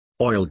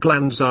Oil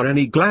glands are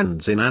any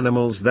glands in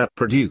animals that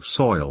produce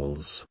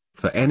oils,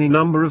 for any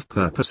number of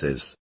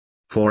purposes.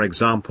 For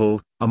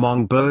example,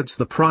 among birds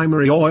the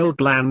primary oil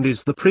gland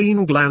is the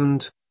preen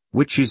gland,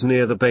 which is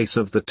near the base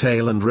of the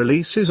tail and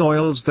releases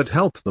oils that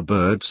help the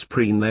birds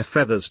preen their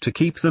feathers to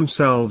keep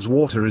themselves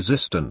water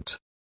resistant.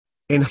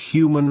 In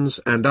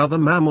humans and other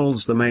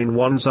mammals the main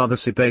ones are the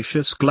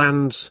sebaceous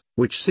glands,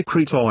 which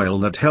secrete oil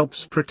that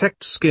helps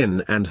protect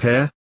skin and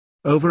hair.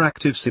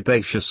 Overactive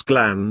sebaceous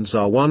glands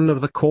are one of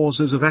the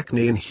causes of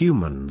acne in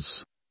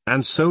humans,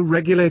 and so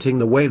regulating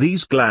the way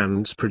these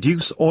glands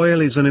produce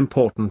oil is an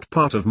important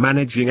part of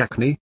managing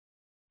acne.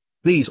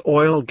 These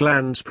oil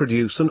glands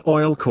produce an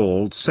oil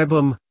called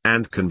sebum,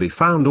 and can be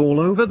found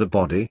all over the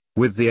body,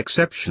 with the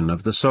exception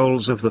of the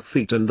soles of the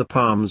feet and the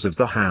palms of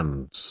the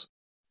hands.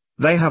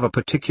 They have a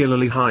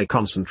particularly high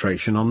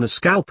concentration on the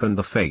scalp and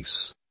the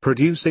face,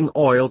 producing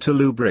oil to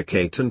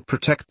lubricate and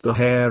protect the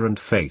hair and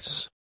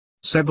face.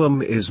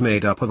 Sebum is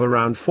made up of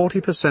around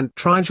 40%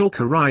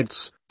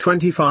 triglycerides,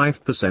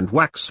 25%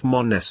 wax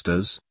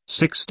monesters,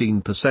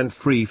 16%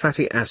 free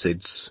fatty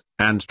acids,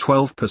 and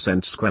 12%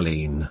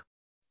 squalene.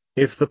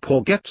 If the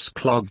pore gets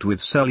clogged with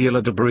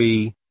cellular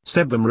debris,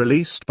 sebum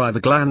released by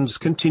the glands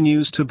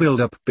continues to build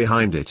up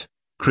behind it,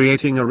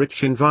 creating a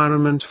rich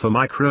environment for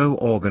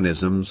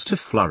microorganisms to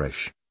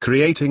flourish,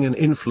 creating an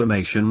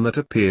inflammation that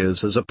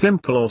appears as a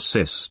pimple or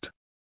cyst.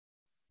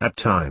 At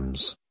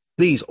times,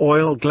 these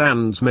oil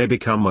glands may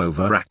become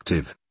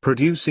overactive,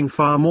 producing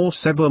far more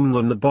sebum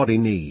than the body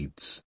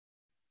needs.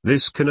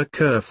 This can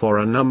occur for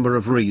a number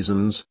of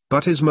reasons,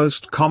 but is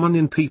most common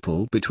in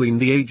people between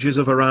the ages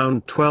of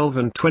around 12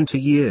 and 20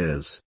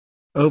 years.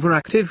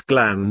 Overactive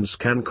glands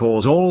can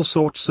cause all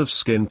sorts of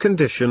skin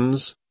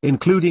conditions,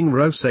 including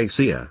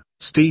rosacea,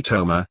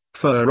 steatoma,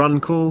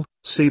 furuncle,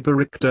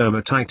 seborrheic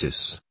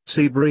dermatitis,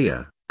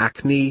 seborrhea,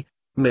 acne,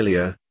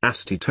 milia,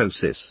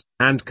 astetosis,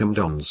 and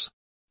comedons.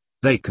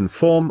 They can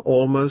form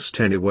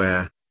almost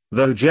anywhere,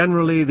 though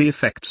generally the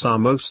effects are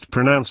most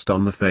pronounced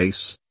on the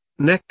face,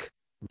 neck,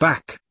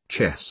 back,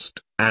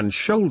 chest, and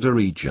shoulder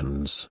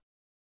regions.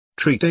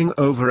 Treating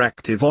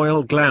overactive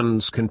oil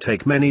glands can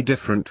take many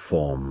different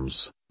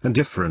forms, and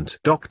different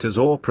doctors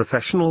or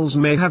professionals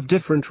may have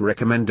different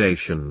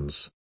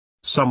recommendations.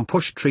 Some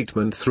push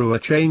treatment through a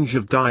change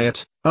of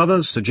diet,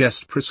 others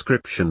suggest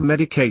prescription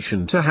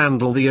medication to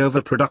handle the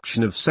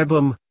overproduction of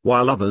sebum,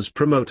 while others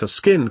promote a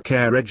skin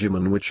care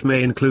regimen which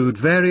may include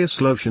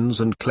various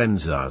lotions and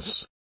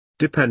cleansers.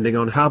 Depending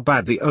on how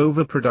bad the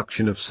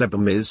overproduction of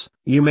sebum is,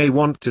 you may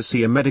want to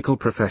see a medical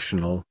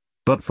professional,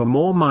 but for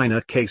more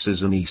minor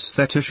cases an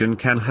esthetician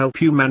can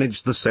help you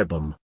manage the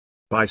sebum.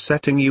 By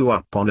setting you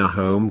up on a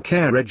home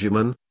care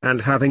regimen, and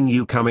having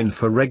you come in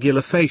for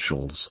regular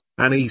facials,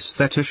 an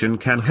esthetician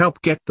can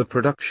help get the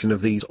production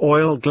of these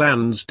oil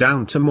glands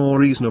down to more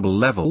reasonable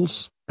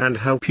levels, and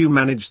help you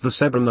manage the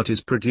sebum that is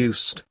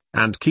produced,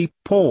 and keep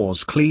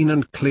pores clean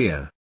and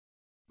clear.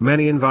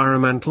 Many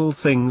environmental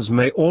things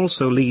may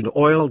also lead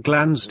oil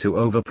glands to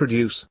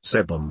overproduce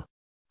sebum.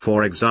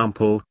 For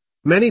example,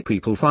 many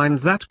people find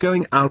that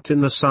going out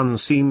in the sun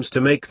seems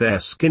to make their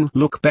skin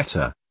look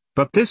better.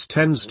 But this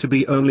tends to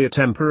be only a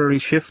temporary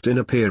shift in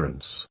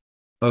appearance.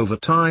 Over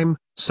time,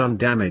 sun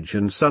damage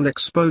and sun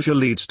exposure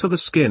leads to the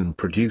skin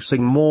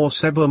producing more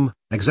sebum,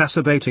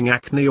 exacerbating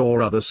acne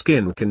or other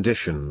skin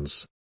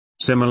conditions.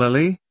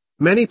 Similarly,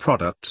 many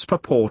products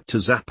purport to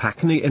zap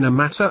acne in a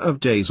matter of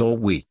days or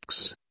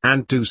weeks,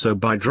 and do so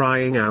by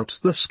drying out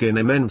the skin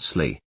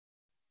immensely.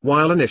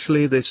 While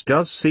initially this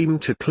does seem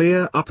to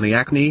clear up the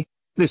acne,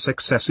 this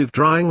excessive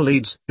drying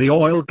leads the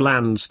oil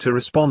glands to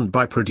respond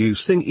by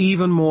producing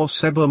even more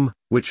sebum,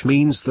 which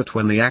means that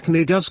when the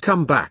acne does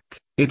come back,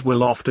 it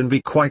will often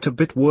be quite a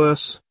bit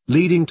worse,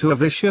 leading to a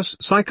vicious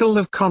cycle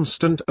of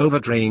constant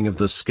overdrying of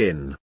the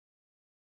skin.